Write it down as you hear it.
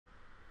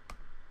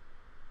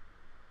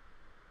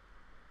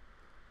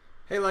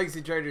Hey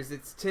Legacy Traders,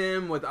 it's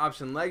Tim with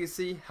Option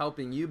Legacy,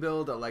 helping you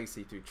build a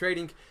legacy through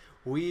trading.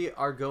 We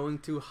are going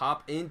to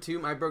hop into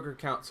my broker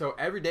account. So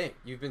every day,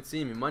 you've been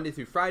seeing me Monday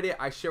through Friday,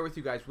 I share with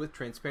you guys with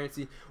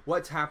transparency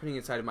what's happening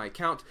inside of my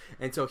account.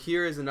 And so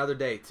here is another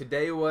day.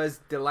 Today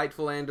was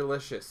delightful and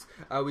delicious.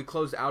 We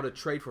closed out a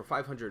trade for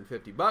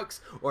 550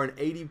 bucks, or an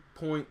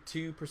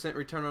 80.2%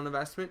 return on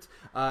investment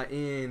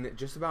in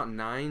just about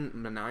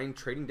nine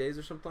trading days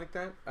or something like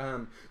that.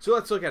 So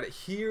let's look at it.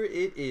 Here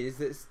it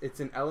is. It's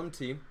an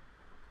LMT.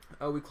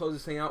 We closed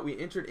this thing out. We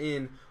entered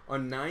in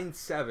on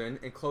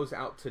 9/7 and closed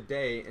out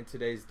today, and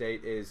today's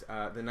date is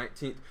the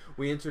 19th.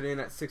 We entered in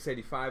at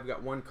 685,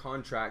 got one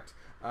contract,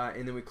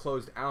 and then we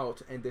closed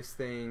out, and this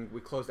thing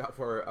we closed out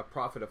for a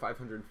profit of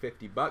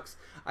 550 bucks.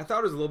 I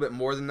thought it was a little bit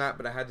more than that,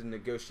 but I had to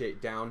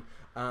negotiate down.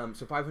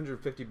 So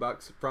 550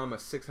 bucks from a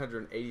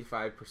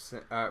 685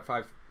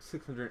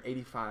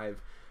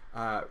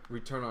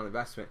 return on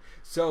investment.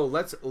 So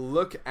let's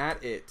look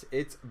at it.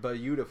 It's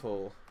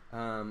beautiful.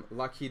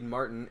 Lockheed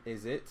Martin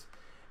is it,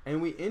 and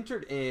we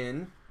entered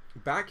in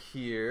back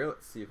here.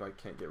 Let's see if I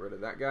can't get rid of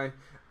that guy.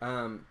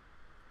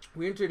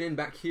 We entered in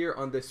back here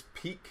on this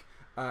peak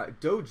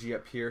doji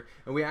up here,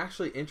 and we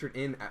actually entered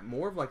in at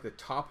more of like the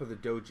top of the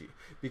doji,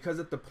 because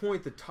at the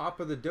point, the top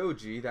of the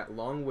doji, that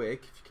long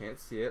wick, if you can't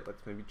see it,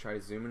 let's maybe try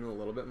to zoom in a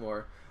little bit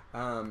more.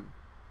 The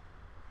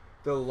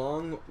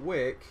long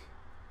wick,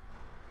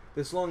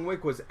 this long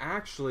wick was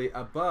actually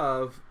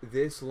above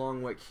this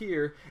long wick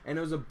here, and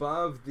it was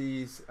above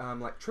these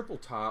like triple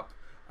top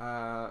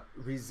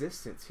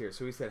resistance here.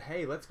 So we said,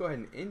 hey, let's go ahead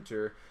and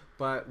enter,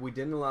 but we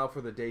didn't allow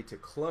for the day to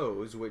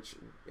close, which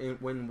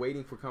when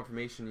waiting for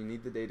confirmation, you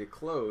need the day to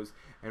close.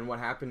 And what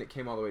happened, it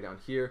came all the way down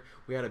here.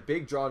 We had a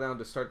big drawdown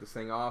to start this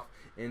thing off,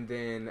 and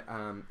then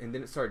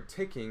it started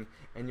ticking,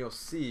 and you'll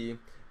see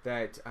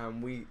that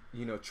we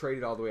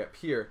traded all the way up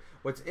here.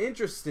 What's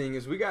interesting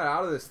is we got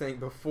out of this thing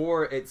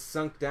before it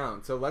sunk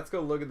down. So let's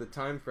go look at the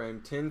time frame.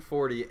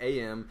 10:40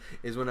 a.m.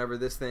 is whenever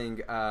this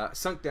thing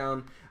sunk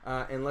down,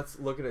 and let's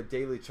look at a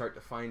daily chart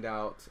to find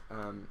out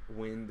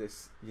when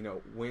this,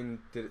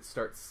 when did it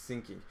start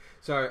sinking.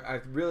 So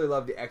I really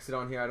love the exit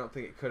on here. I don't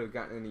think it could have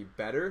gotten any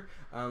better.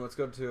 Let's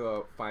go to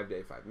a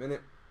 5-day,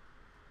 5-minute.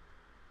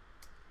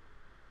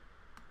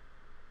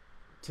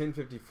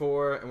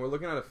 10:54, and we're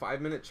looking at a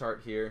 5-minute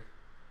chart here.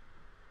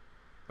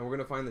 And we're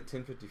going to find the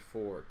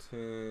 10:54,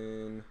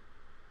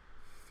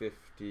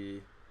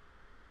 10:54.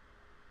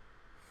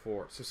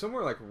 So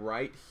somewhere like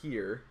right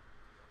here,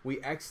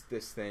 we exit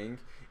this thing,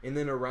 and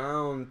then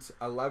around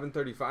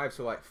 11:35,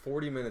 so like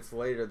 40 minutes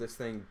later, this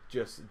thing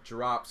just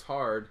drops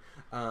hard,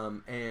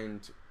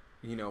 and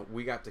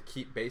we got to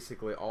keep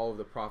basically all of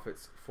the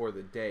profits for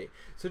the day.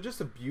 So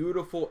just a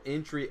beautiful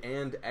entry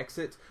and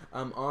exit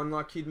on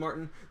Lockheed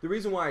Martin. The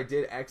reason why I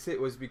did exit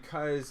was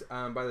because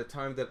by the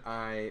time that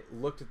I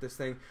looked at this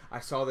thing, I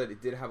saw that it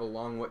did have a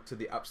long wick to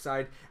the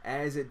upside,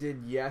 as it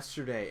did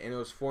yesterday, and it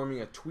was forming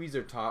a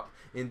tweezer top.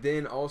 And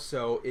then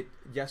also,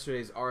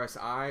 yesterday's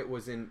RSI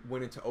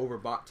went into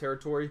overbought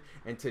territory,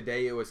 and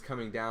today it was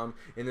coming down.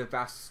 And then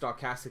fast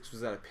stochastics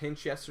was at a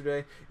pinch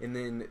yesterday, and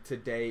then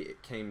today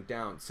it came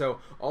down.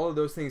 So all of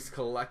those things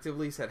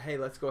collectively said, hey,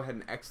 let's go ahead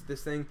and exit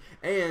this thing.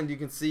 And you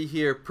can see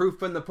here,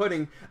 proof in the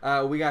pudding.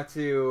 We got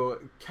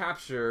to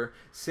capture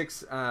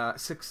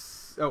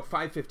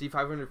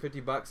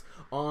 550 bucks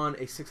on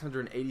a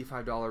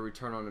 $685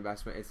 return on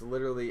investment. It's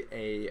literally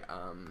a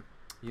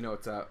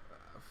it's a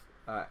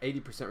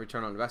 80%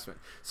 return on investment.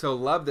 So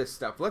love this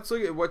stuff. Let's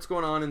look at what's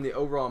going on in the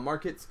overall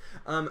markets,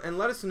 and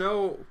let us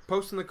know,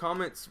 post in the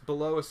comments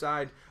below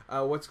aside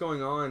what's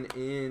going on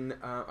in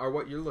or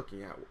what you're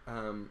looking at,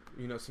 some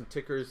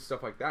tickers,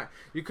 stuff like that.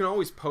 You can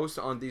always post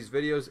on these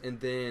videos, and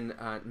then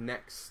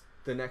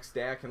the next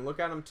day I can look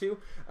at them too,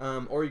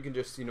 or you can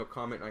just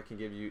comment, and I can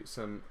give you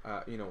some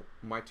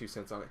my 2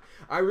 cents on it.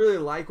 I really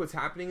like what's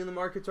happening in the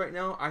markets right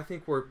now. I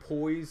think we're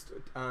poised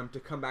to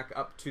come back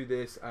up to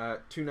this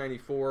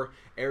 294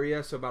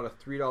 area, so about a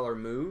 $3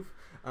 move.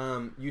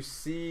 You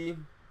see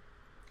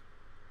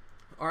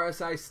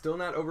RSI is still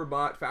not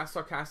overbought. Fast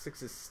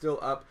stochastics is still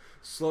up.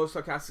 Slow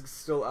stochastics is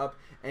still up.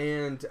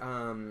 And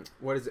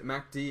what is it?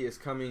 MACD is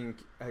coming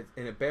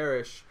in a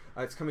bearish.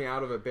 It's coming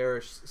out of a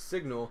bearish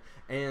signal,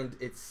 and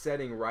it's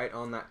setting right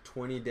on that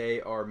 20-day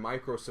or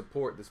micro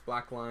support, this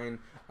black line,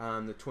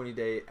 the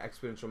 20-day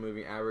exponential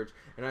moving average,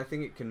 and I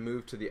think it can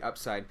move to the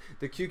upside.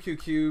 The QQ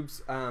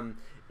cubes,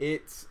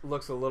 it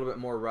looks a little bit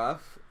more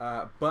rough,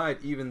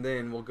 but even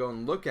then, we'll go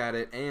and look at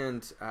it,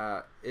 and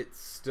it's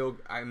still,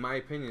 in my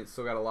opinion, it's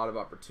still got a lot of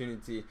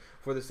opportunity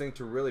for this thing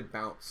to really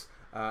bounce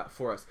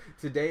for us.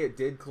 Today it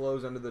did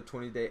close under the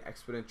 20-day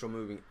exponential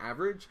moving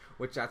average,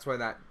 which that's why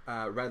that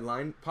red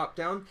line popped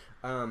down.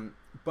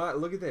 But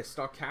look at this,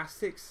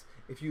 stochastics,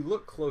 if you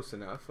look close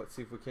enough, let's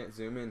see if we can't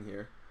zoom in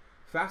here.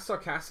 Fast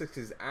stochastics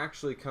is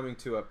actually coming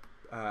to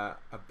a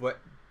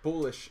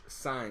bullish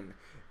sign.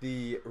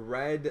 The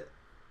red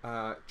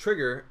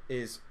trigger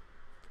is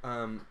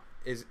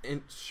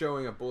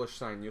showing a bullish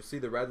sign. You'll see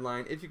the red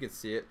line, if you can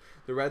see it.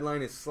 The red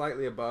line is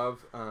slightly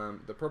above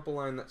the purple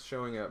line, that's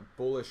showing a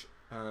bullish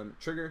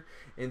trigger.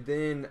 And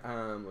then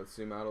let's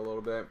zoom out a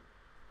little bit.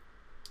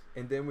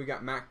 And then we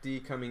got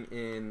MACD coming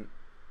in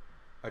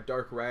a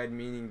dark red,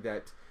 meaning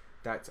that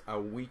that's a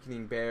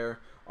weakening bear.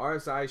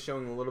 RSI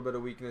showing a little bit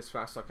of weakness.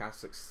 Fast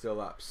stochastics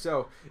still up.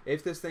 So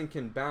if this thing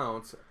can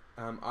bounce,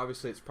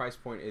 obviously its price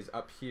point is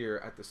up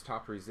here at this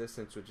top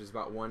resistance, which is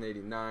about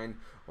 189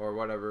 or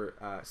whatever,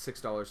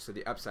 $6 to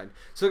the upside.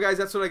 So guys,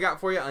 that's what I got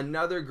for you.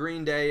 Another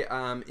green day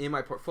in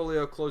my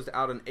portfolio. Closed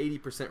out an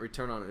 80%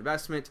 return on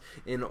investment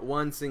in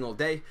one single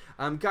day.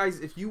 Guys,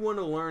 if you want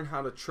to learn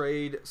how to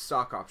trade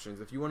stock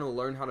options, if you want to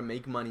learn how to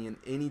make money in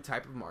any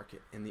type of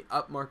market, in the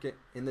up market,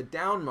 in the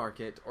down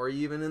market, or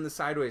even in the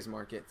sideways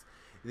markets,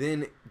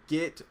 then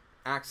get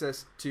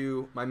access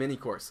to my mini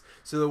course.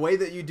 So the way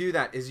that you do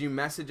that is you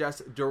message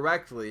us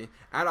directly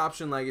at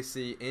Option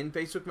Legacy in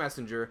Facebook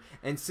Messenger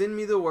and send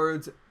me the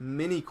words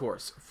mini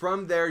course.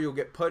 From there, you'll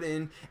get put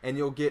in and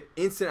you'll get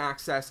instant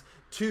access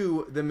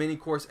to the mini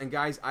course. And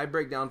guys, I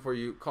break down for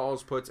you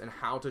calls, puts, and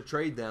how to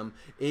trade them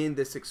in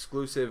this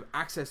exclusive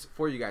access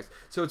for you guys.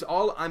 So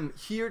I'm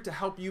here to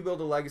help you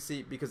build a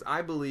legacy, because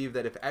I believe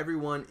that if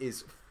everyone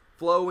is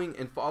flowing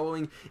and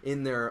following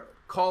in their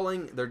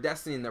calling, their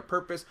destiny, and their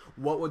purpose,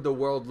 what would the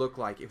world look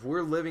like? If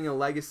we're living a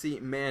legacy,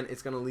 man,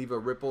 it's going to leave a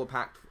ripple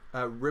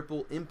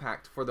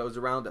impact for those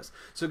around us.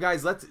 So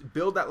guys, let's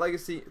build that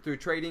legacy through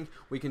trading.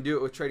 We can do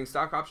it with trading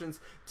stock options.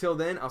 Till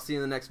then, I'll see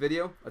you in the next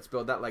video. Let's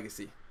build that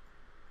legacy.